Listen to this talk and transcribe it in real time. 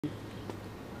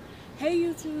Hey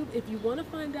YouTube, if you want to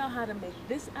find out how to make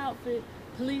this outfit,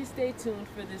 please stay tuned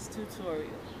for this tutorial.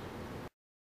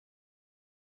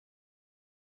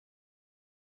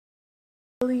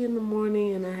 Early in the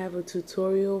morning and I have a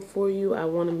tutorial for you. I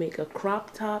want to make a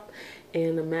crop top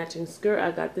and a matching skirt.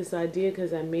 I got this idea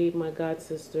because I made my god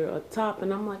sister a top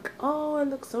and I'm like, oh, it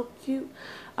looks so cute.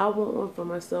 I want one for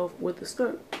myself with a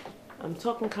skirt. I'm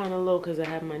talking kind of low because I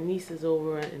have my nieces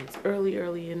over and it's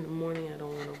early in the morning. I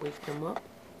don't want to wake them up.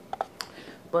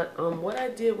 But what I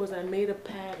did was I made a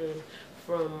pattern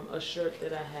from a shirt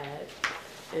that I had,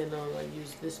 and I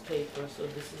used this paper. So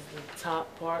this is the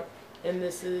top part, and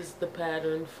this is the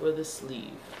pattern for the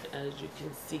sleeve, as you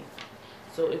can see.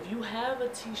 So if you have a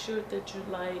t-shirt that you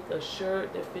like, a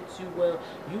shirt that fits you well,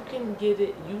 you can get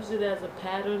it, use it as a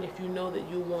pattern if you know that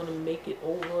you want to make it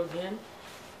over again.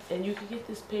 And you can get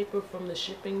this paper from the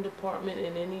shipping department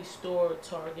in any store,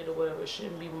 Target or whatever. It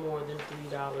shouldn't be more than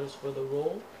 $3 for the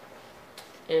roll.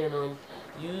 And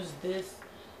use this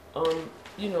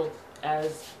you know,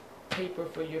 as paper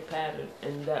for your pattern,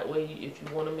 and that way if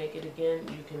you want to make it again,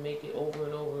 you can make it over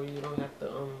and over. You don't have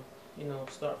to you know,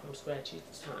 start from scratch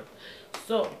each time.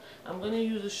 So I'm going to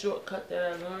use a shortcut that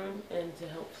I learned and to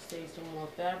help save some more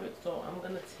fabric. So I'm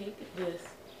going to take this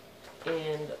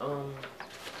and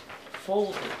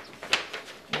fold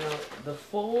it. Now the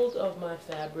fold of my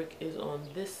fabric is on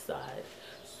this side,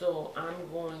 so I'm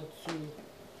going to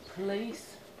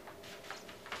place,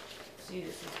 see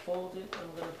this is folded,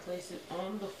 I'm going to place it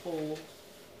on the fold.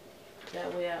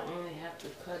 That way I only have to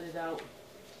cut it out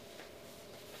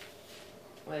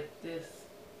like this,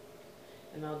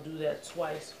 and I'll do that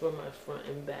twice for my front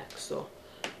and back. So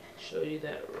show you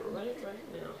that right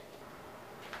now.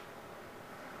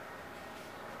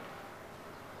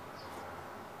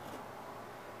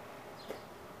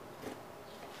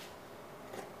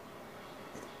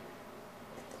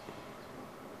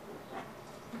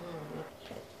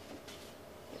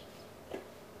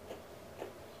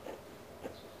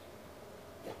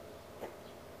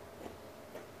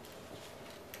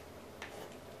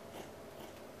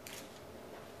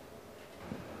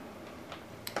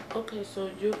 Okay, so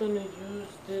you're going to use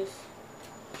this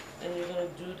and you're going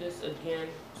to do this again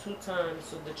 2 times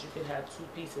so that you can have 2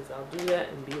 pieces. I'll do that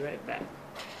and be right back.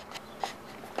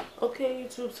 Okay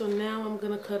YouTube, so now I'm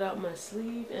going to cut out my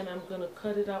sleeve and I'm going to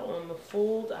cut it out on the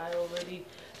fold. I already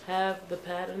have the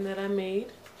pattern that I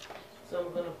made. So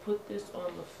I'm going to put this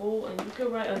on the fold, and you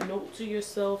can write a note to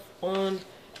yourself on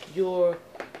your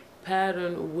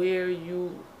pattern where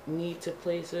you need to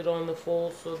place it on the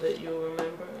fold so that you'll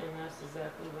remember, and that's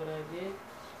exactly what I did.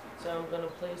 So I'm going to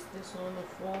place this on the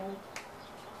fold,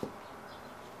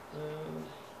 and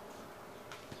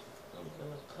I'm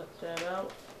going to cut that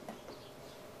out.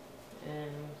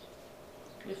 And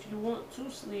if you want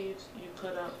 2 sleeves, you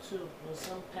cut out 2. Now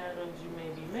some patterns you may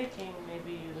be making,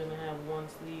 maybe you're going to have 1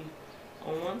 sleeve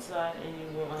on one side and you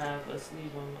won't have a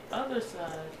sleeve on the other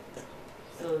side,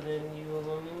 so then you will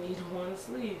only need 1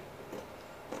 sleeve.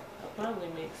 I'll probably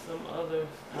make some other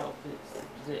outfits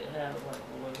that have like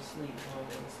 1 sleeve on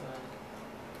one side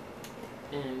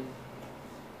and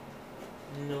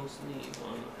no sleeve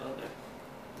on the other.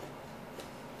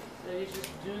 So you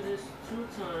just do this 2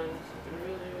 times,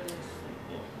 really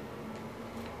simple.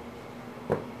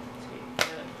 Take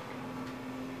that.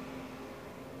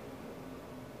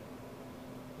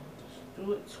 Just do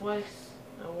it twice.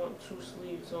 I want 2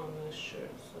 sleeves on this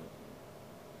shirt, so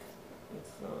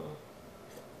it's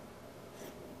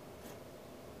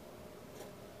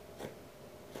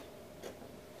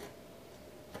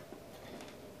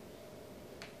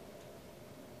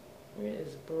it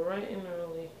is bright and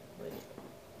early, like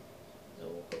I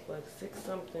woke up like 6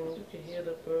 something. You can hear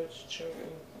the birds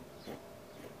chirping,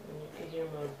 and you can hear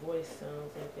my voice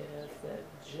sounds like it has that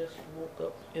just woke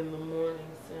up in the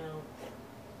morning sound.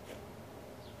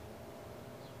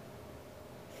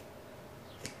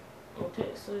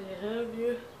 Okay, so you have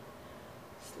your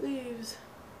sleeves.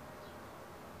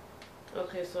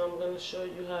 Okay, so I'm going to show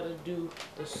you how to do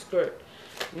the skirt.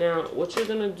 Now, what you're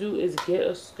going to do is get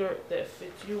a skirt that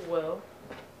fits you well.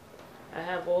 I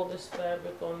have all this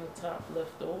fabric on the top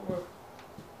left over.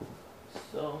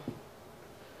 So,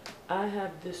 I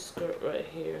have this skirt right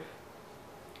here.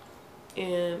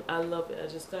 And I love it. I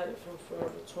just got it from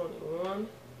Forever 21.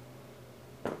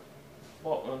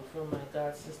 Bought one for my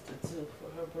god sister too for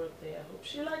her birthday. I hope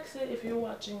she likes it. If you're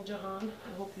watching, Jahan,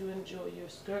 I hope you enjoy your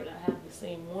skirt. I have the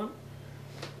same one.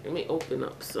 Let me open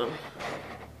up some.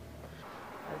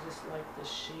 I just like the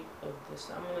shape of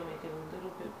this. I'm going to make it a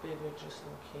little bit bigger just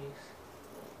in case.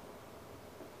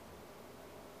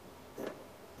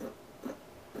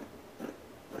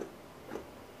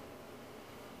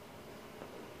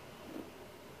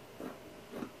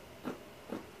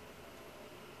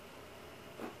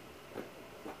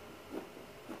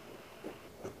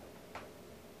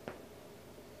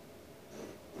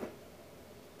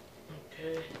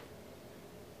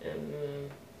 and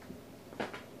then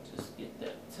just get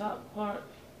that top part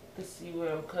to see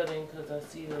where I'm cutting, because I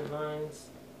see the lines.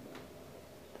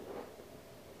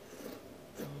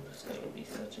 Oh, this is going to be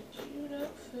such a cute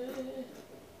outfit.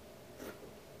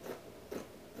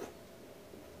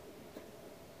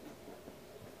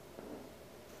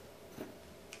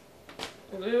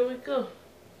 There we go.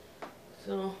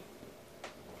 So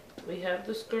we have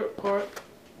the skirt part.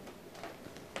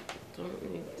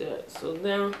 Don't need that. So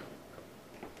now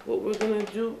what we're gonna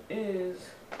do is,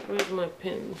 where's my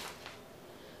pin?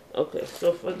 Okay,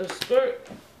 so for the skirt,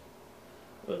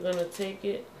 we're gonna take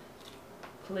it,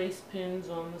 place pins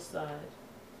on the side,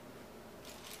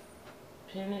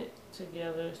 pin it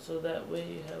together so that way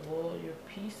you have all your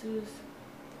pieces.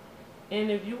 And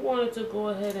if you wanted to go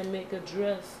ahead and make a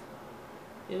dress,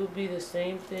 it would be the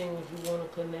same thing if you want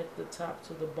to connect the top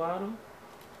to the bottom.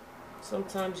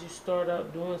 Sometimes you start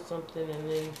out doing something and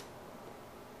then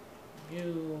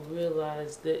you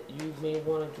realize that you may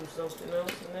want to do something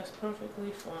else, and that's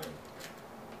perfectly fine.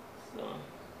 So,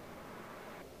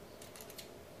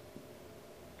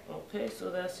 okay, so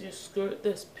that's your skirt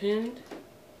that's pinned.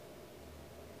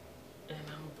 And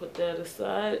I'm going to put that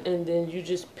aside, and then you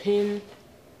just pin.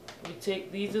 You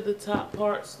take, these are the top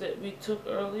parts that we took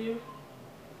earlier.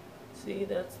 See,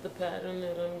 that's the pattern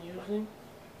that I'm using.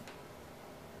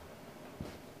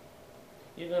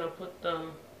 You're going to put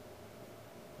them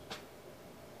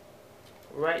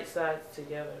right sides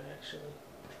together, actually.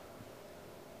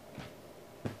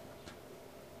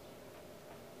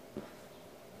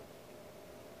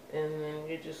 And then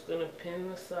you're just going to pin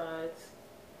the sides.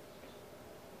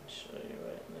 I'll show you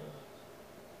right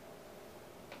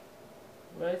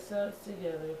now. Right sides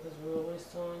together, because we're always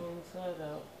sewing inside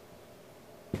out.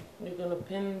 You're going to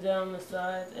pin down the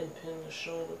sides and pin the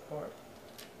shoulder part.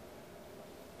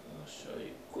 I'll show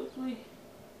you quickly.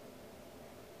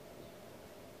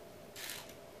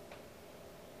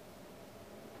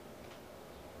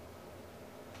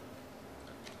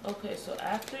 Okay, so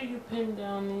after you pin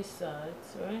down these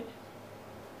sides, right?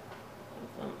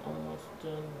 If I'm almost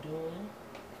done doing,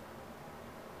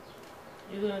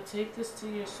 you're going to take this to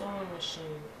your sewing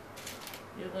machine.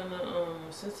 You're going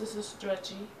to, since this is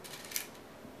stretchy,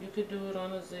 you could do it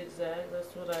on a zigzag.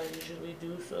 That's what I usually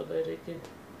do so that it can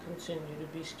continue to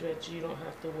be stretchy. You don't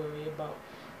have to worry about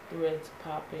threads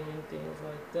popping and things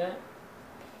like that.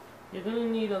 You're going to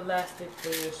need elastic for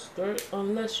your skirt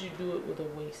unless you do it with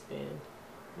a waistband.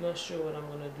 I'm not sure what I'm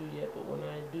going to do yet, but when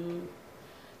I do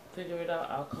figure it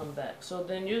out, I'll come back. So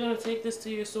then you're going to take this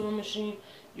to your sewing machine.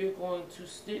 You're going to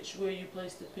stitch where you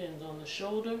place the pins on the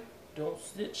shoulder. Don't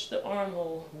stitch the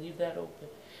armhole. Leave that open.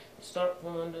 Start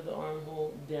from under the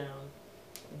armhole down.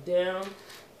 Down.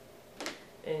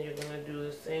 And you're going to do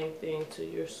the same thing to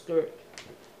your skirt.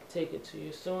 Take it to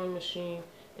your sewing machine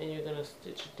and you're going to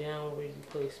stitch down where you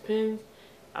place pins.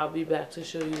 I'll be back to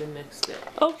show you the next step.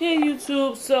 Okay,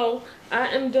 YouTube, so I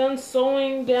am done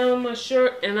sewing down my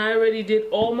shirt and I already did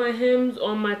all my hems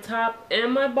on my top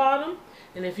and my bottom.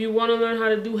 And if you want to learn how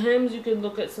to do hems, you can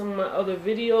look at some of my other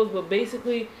videos. But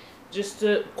basically, just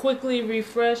to quickly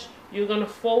refresh, you're going to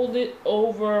fold it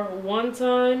over one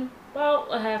time, about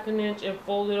a ½ inch, and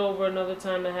fold it over another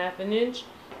time, a ½ inch.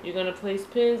 You're going to place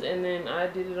pins, and then I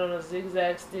did it on a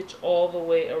zigzag stitch all the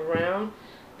way around.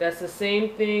 That's the same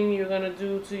thing you're going to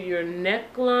do to your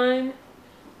neckline.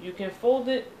 You can fold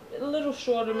it a little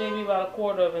shorter, maybe about a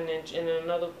 ½ inch, and then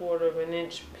another ½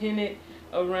 inch, pin it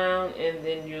around, and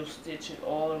then you'll stitch it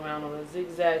all around on a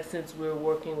zigzag since we're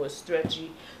working with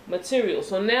stretchy material.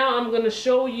 So now I'm going to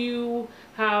show you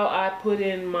how I put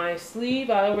in my sleeve.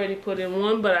 I already put in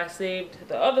one, but I saved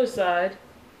the other side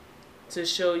to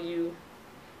show you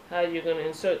how you're going to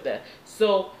insert that.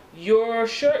 So your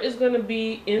shirt is going to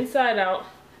be inside out,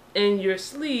 and your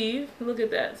sleeve, look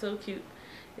at that, so cute,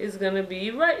 is going to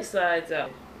be right sides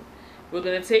out. We're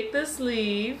going to take the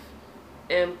sleeve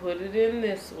and put it in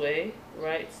this way,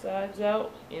 right sides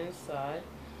out, inside.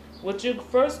 What you're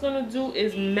first going to do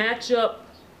is match up,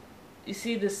 you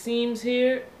see the seams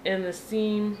here and the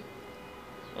seam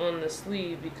on the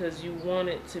sleeve, because you want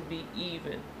it to be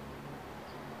even.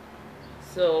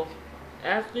 So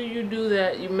after you do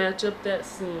that, you match up that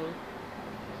seam,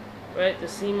 right, the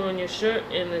seam on your shirt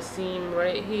and the seam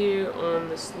right here on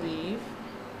the sleeve.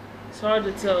 It's hard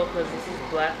to tell because this is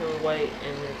black and white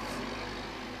and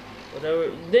it's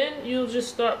whatever. Then you'll just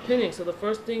start pinning. So the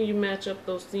first thing, you match up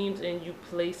those seams and you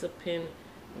place a pin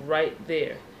right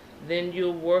there. Then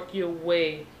you'll work your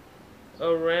way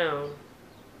around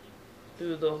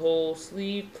through the whole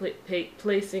sleeve,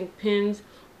 placing pins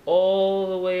all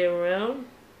the way around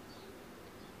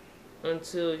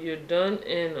until you're done.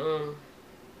 And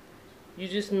you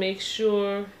just make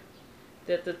sure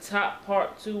that the top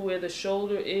part too, where the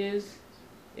shoulder is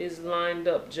lined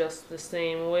up just the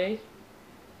same way.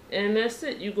 And that's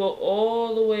it. You go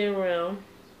all the way around.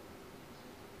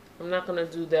 I'm not going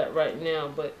to do that right now,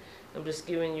 but I'm just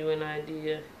giving you an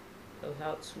idea of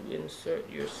how to insert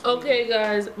your sleeve. Okay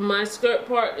guys, my skirt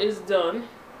part is done.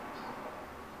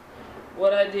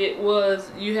 What I did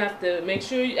was, you have to make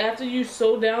sure after you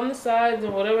sew down the sides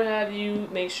and whatever have you,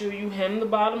 make sure you hem the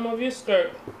bottom of your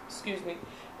skirt, excuse me,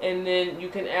 and then you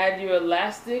can add your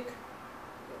elastic.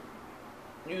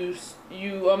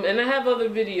 And I have other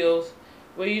videos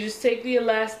where you just take the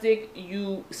elastic,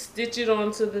 you stitch it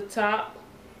onto the top,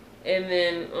 and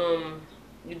then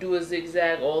you do a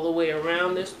zigzag all the way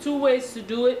around. There's two ways to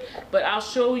do it, but I'll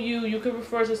show you. You can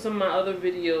refer to some of my other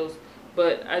videos,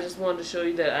 but I just wanted to show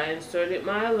you that I inserted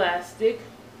my elastic,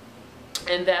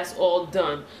 and that's all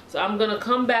done. So I'm gonna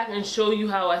come back and show you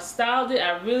how I styled it.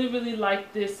 I really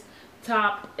like this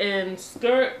top and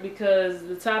skirt because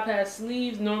the top has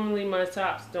sleeves. Normally my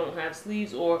tops don't have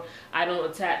sleeves, or I don't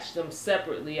attach them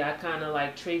separately. I kind of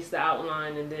like trace the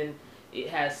outline and then it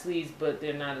has sleeves, but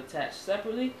they're not attached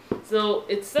separately. So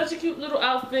it's such a cute little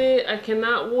outfit. I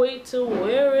cannot wait to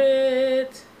wear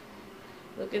it.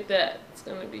 Look at that. It's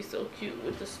gonna be so cute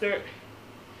with the skirt.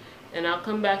 And I'll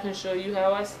come back and show you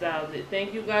how I styled it.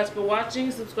 Thank you guys for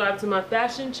watching. Subscribe to my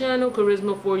fashion channel,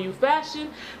 Kharyzma For You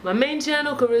Fashion. My main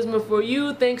channel, Kharyzma For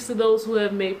You. Thanks to those who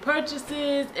have made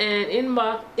purchases. And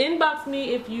inbox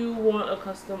me if you want a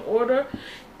custom order.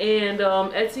 And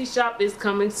Etsy shop is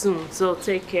coming soon. So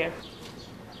take care.